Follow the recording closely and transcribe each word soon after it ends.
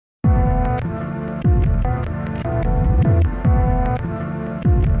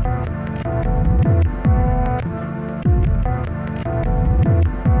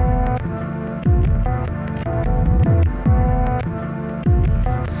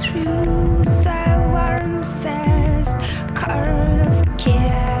through the warmest curl of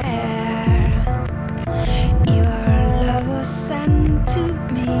care. Your love was sent to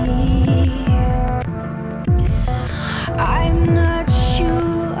me. I'm not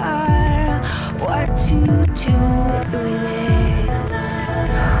sure what to do with it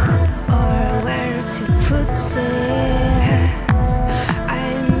or where to put it.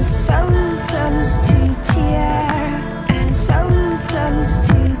 I'm so close to tear and so close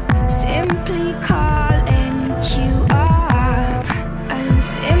to simply calling you up. I'm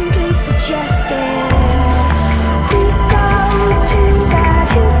simply suggesting we go to that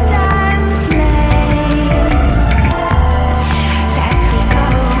hidden place. That we go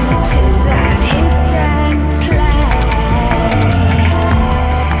to that hidden place.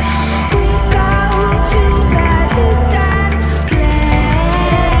 We go to that hidden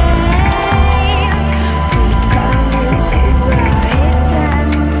place. We go to a hidden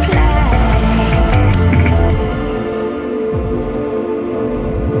place.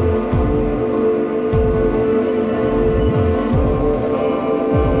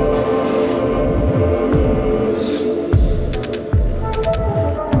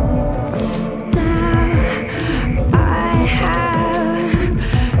 Now I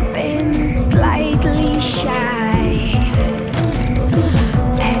have been slightly shy,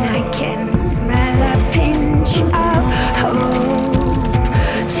 and I can smell a pinch of hope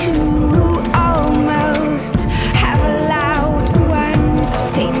to almost have allowed one's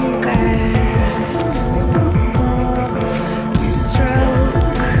fingers to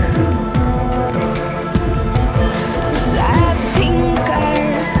stroke the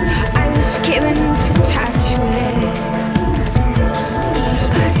fingers I was given to touch with.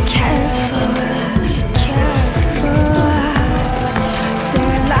 But careful, careful.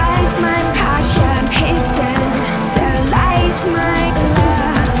 There lies my passion hidden. There lies my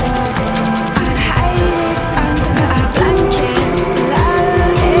love. I'll hide it under a blanket,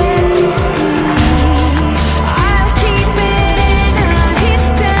 lull it to sleep. I'll keep it in a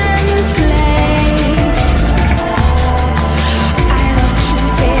hidden place. I'll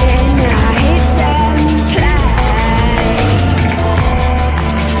keep it in a hidden place.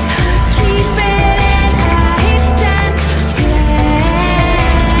 Keep it in a hidden place.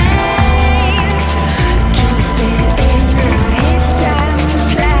 Keep it in a hidden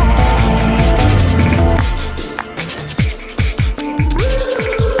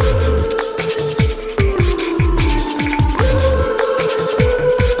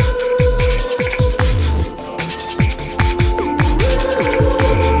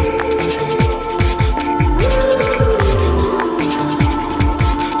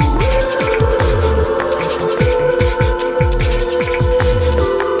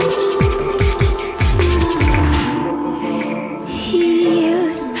He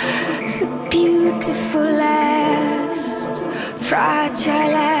is the beautifulest,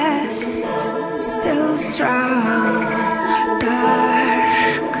 fragilest, still strong,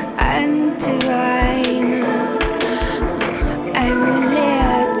 dark and divine, and the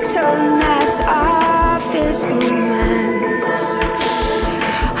littleness of his movements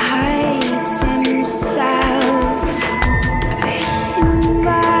hides himself,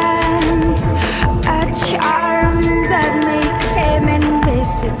 invents a charm that makes him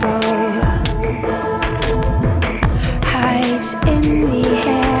invisible.